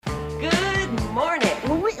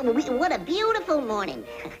What a beautiful morning.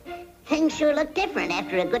 Things sure look different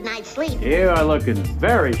after a good night's sleep. You are looking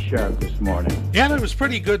very sharp this morning. Yeah, it was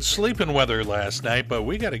pretty good sleeping weather last night, but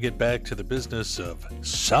we got to get back to the business of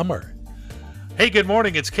summer. Hey, good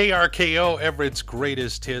morning. It's KRKO, Everett's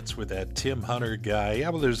greatest hits with that Tim Hunter guy. Yeah,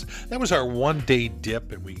 well, that was our one-day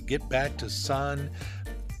dip, and we get back to sun,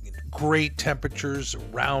 great temperatures,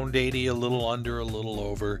 around 80, a little under, a little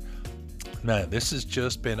over. Man, this has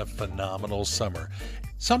just been a phenomenal summer.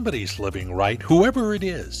 Somebody's living right, whoever it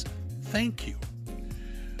is. Thank you.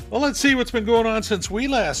 Well, let's see what's been going on since we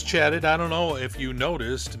last chatted. I don't know if you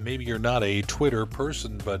noticed, maybe you're not a Twitter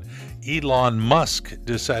person, but Elon Musk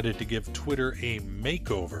decided to give Twitter a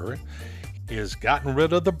makeover. He has gotten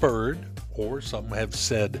rid of the bird, or some have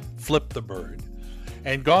said flip the bird,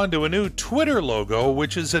 and gone to a new Twitter logo,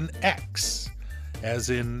 which is an X,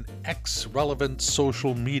 as in X relevant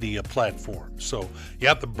social media platform. So,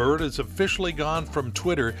 yeah, the bird has officially gone from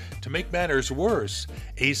Twitter. To make matters worse,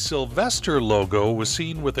 a Sylvester logo was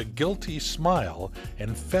seen with a guilty smile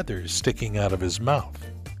and feathers sticking out of his mouth.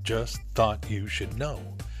 Just thought you should know.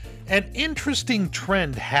 An interesting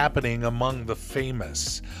trend happening among the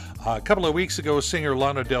famous. A couple of weeks ago, singer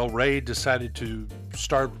Lana Del Rey decided to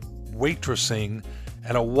start waitressing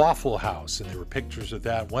at a Waffle House, and there were pictures of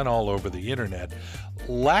that, went all over the internet.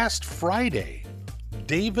 Last Friday,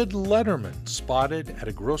 David Letterman spotted at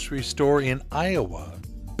a grocery store in Iowa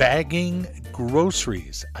bagging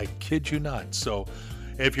groceries. I kid you not. So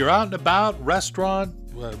if you're out and about, restaurant,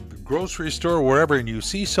 grocery store, wherever, and you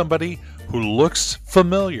see somebody who looks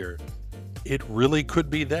familiar, it really could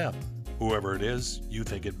be them. Whoever it is, you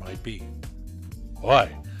think it might be.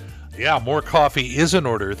 Boy, yeah, more coffee is in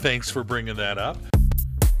order. Thanks for bringing that up.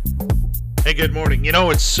 Hey, good morning. You know,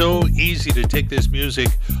 it's so easy to take this music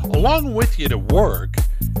along with you to work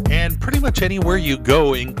and pretty much anywhere you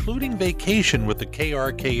go, including vacation with the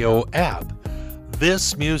KRKO app.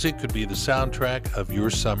 This music could be the soundtrack of your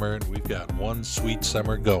summer, and we've got one sweet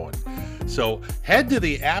summer going. So head to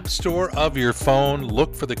the App Store of your phone,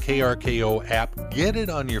 look for the KRKO app, get it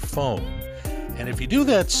on your phone. And if you do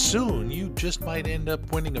that soon, you just might end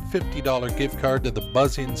up winning a $50 gift card to the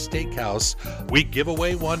Buzzing Steakhouse. We give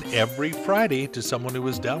away one every Friday to someone who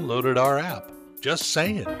has downloaded our app. Just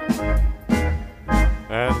saying.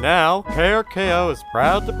 And now, KRKO is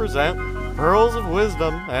proud to present Pearls of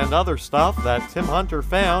Wisdom and other stuff that Tim Hunter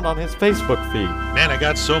found on his Facebook feed. Man, I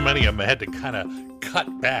got so many of them, I had to kind of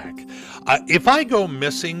cut back. If I go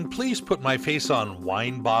missing, please put my face on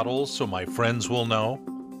wine bottles so my friends will know.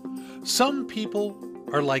 Some people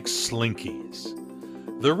are like slinkies.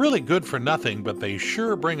 They're really good for nothing, but they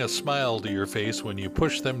sure bring a smile to your face when you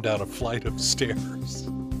push them down a flight of stairs.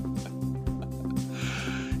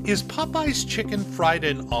 Is Popeye's chicken fried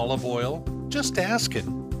in olive oil? Just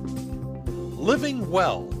asking. Living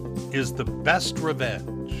well is the best revenge.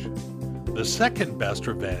 The second best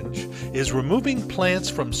revenge is removing plants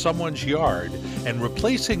from someone's yard and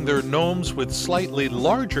replacing their gnomes with slightly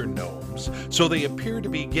larger gnomes so they appear to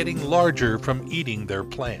be getting larger from eating their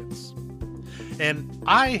plants. And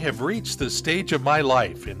I have reached the stage of my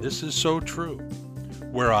life, and this is so true,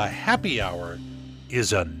 where a happy hour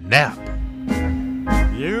is a nap.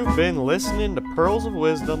 You've been listening to Pearls of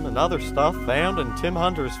Wisdom and other stuff found in Tim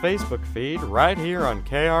Hunter's Facebook feed right here on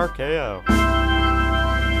KRKO.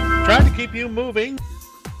 Trying to keep you moving.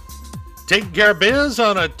 Taking care of biz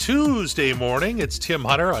on a Tuesday morning. It's Tim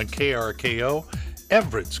Hunter on KRKO,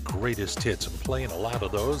 Everett's greatest hits. I'm playing a lot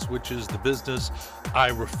of those, which is the business I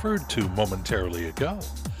referred to momentarily ago.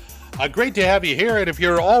 Great to have you here, and if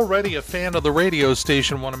you're already a fan of the radio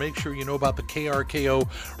station, want to make sure you know about the KRKO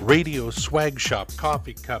Radio Swag Shop.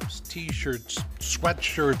 Coffee cups, t-shirts,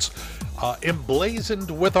 sweatshirts, emblazoned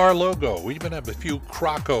with our logo. We even have a few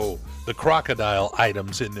the crocodile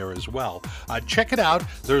items in there as well. Check it out.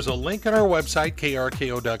 There's a link on our website,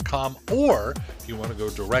 krko.com, or if you want to go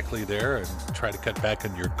directly there and try to cut back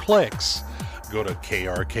on your clicks, go to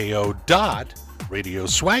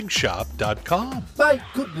krko.radioswagshop.com. My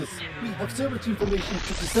goodness, we have so much information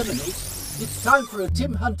to disseminate. It's time for a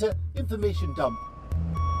Tim Hunter information dump.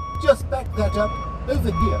 Just back that up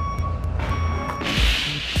over here.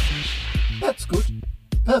 That's good.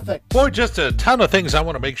 Perfect. Boy, just a ton of things I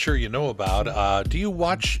want to make sure you know about. Do you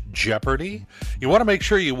watch Jeopardy? You want to make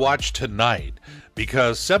sure you watch tonight,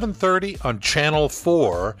 because 7:30 on Channel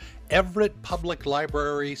 4, Everett Public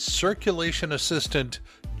Library circulation assistant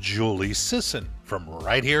Julie Sisson from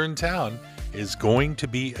right here in town is going to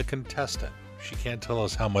be a contestant. She can't tell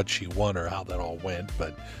us how much she won or how that all went,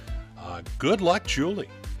 but good luck, Julie.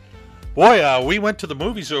 Boy, we went to the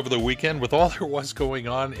movies over the weekend with all there was going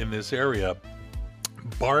on in this area.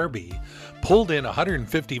 Barbie pulled in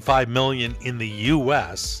 $155 million in the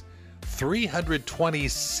U.S.,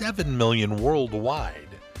 $327 million worldwide.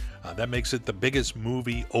 That makes it the biggest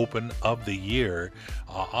movie open of the year.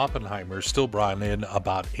 Oppenheimer still brought in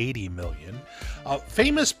about $80 million.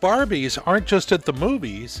 Famous Barbies aren't just at the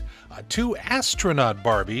movies. 2 astronaut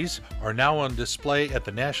Barbies are now on display at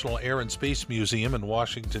the National Air and Space Museum in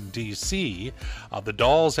Washington, D.C. The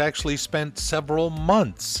dolls actually spent several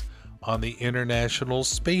months on the International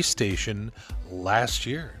Space Station last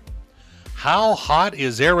year. How hot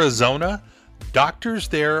is Arizona? Doctors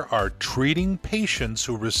there are treating patients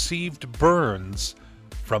who received burns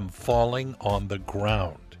from falling on the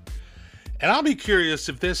ground. And I'll be curious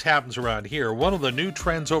if this happens around here. One of the new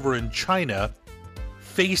trends over in China,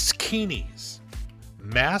 face kinis.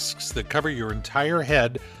 Masks that cover your entire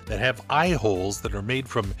head that have eye holes that are made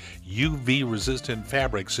from UV-resistant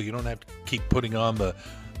fabric, so you don't have to keep putting on the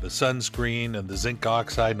sunscreen and the zinc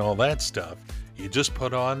oxide and all that stuff. You just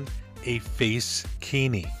put on a face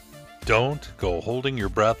kini. Don't go holding your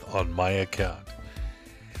breath on my account.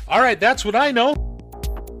 All right, that's what I know.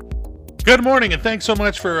 Good morning, and thanks so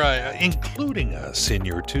much for including us in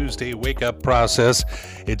your Tuesday wake-up process.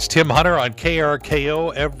 It's Tim Hunter on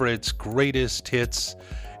KRKO, Everett's greatest hits.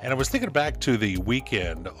 And I was thinking back to the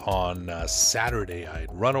weekend on Saturday. I'd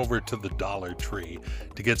run over to the Dollar Tree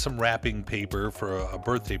to get some wrapping paper for a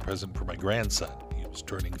birthday present for my grandson. He was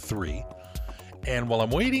turning 3. And while I'm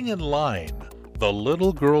waiting in line, the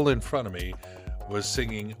little girl in front of me was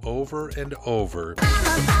singing over and over.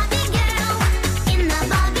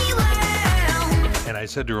 And I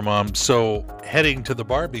said to her, Mom, so heading to the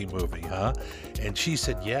Barbie movie, huh? And she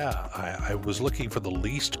said, yeah, I was looking for the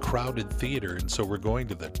least crowded theater, and so we're going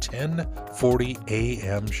to the 10:40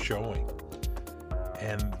 a.m. showing.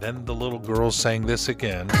 And then the little girl sang this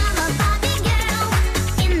again.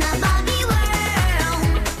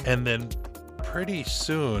 And then pretty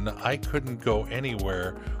soon, I couldn't go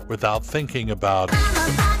anywhere without thinking about.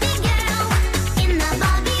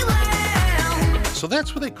 So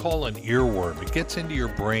that's what they call an earworm. It gets into your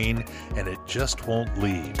brain and it just won't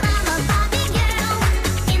leave.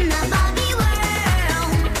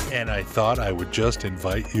 And I thought I would just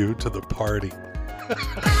invite you to the party.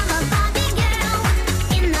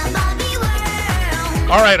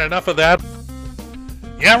 All right, enough of that.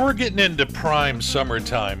 Yeah, we're getting into prime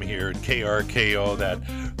summertime here at KRKO, that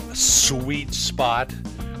sweet spot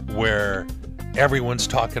where everyone's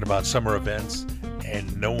talking about summer events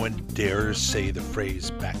and no one dares say the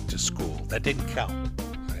phrase back to school. That didn't count.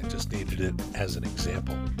 I just needed it as an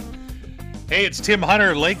example. Hey, it's Tim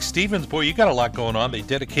Hunter, Lake Stevens. Boy, you got a lot going on. They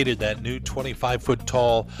dedicated that new 25-foot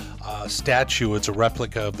tall statue. It's a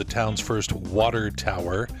replica of the town's first water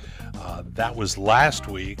tower. That was last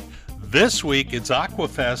week. This week, it's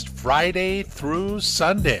Aquafest Friday through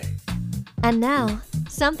Sunday. And now,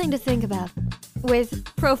 something to think about with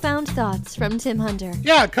Profound Thoughts from Tim Hunter.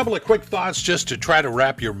 Yeah, a couple of quick thoughts just to try to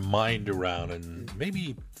wrap your mind around, and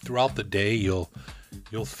maybe throughout the day you'll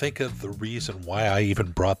think of the reason why I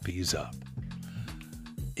even brought these up.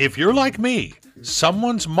 If you're like me,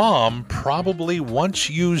 someone's mom probably once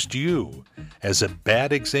used you as a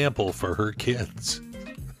bad example for her kids.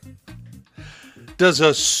 Does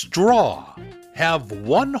a straw have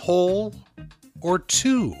one hole or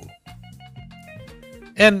two?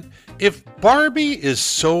 And if Barbie is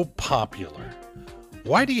so popular,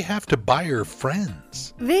 why do you have to buy her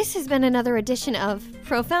friends? This has been another edition of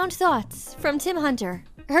Profound Thoughts from Tim Hunter,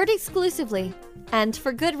 heard exclusively, and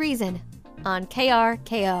for good reason, on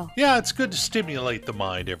KRKO. Yeah, it's good to stimulate the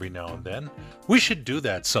mind every now and then. We should do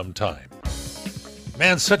that sometime.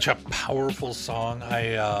 Man, such a powerful song.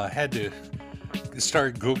 I had to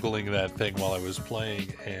start Googling that thing while I was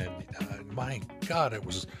playing, and my God, it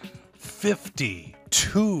was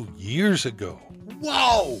 52 years ago.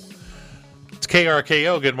 Whoa! It's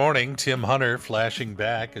KRKO. Good morning. Tim Hunter flashing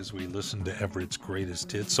back as we listen to Everett's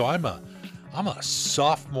greatest hits. So I'm a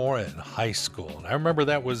sophomore in high school, and I remember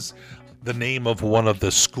that was the name of one of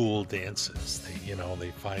the school dances.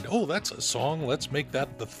 They find, oh, that's a song. Let's make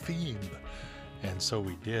that the theme. And so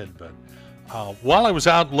we did. But while I was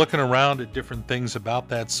out looking around at different things about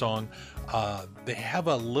that song, they have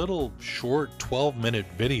a little short 12-minute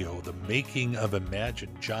video, The Making of Imagine.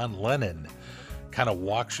 John Lennon kind of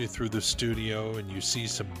walks you through the studio and you see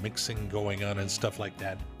some mixing going on and stuff like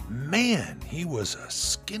that. Man, he was a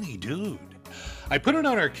skinny dude. I put it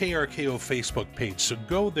on our KRKO Facebook page, so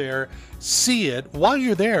go there, see it. While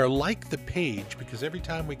you're there, like the page, because every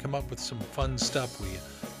time we come up with some fun stuff, we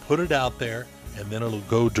put it out there, and then it'll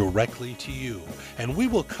go directly to you. And we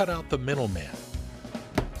will cut out the middleman.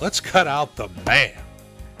 Let's cut out the man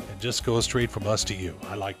and just go straight from us to you.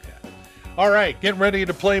 I like that. All right, getting ready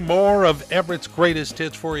to play more of Everett's greatest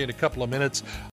hits for you in a couple of minutes.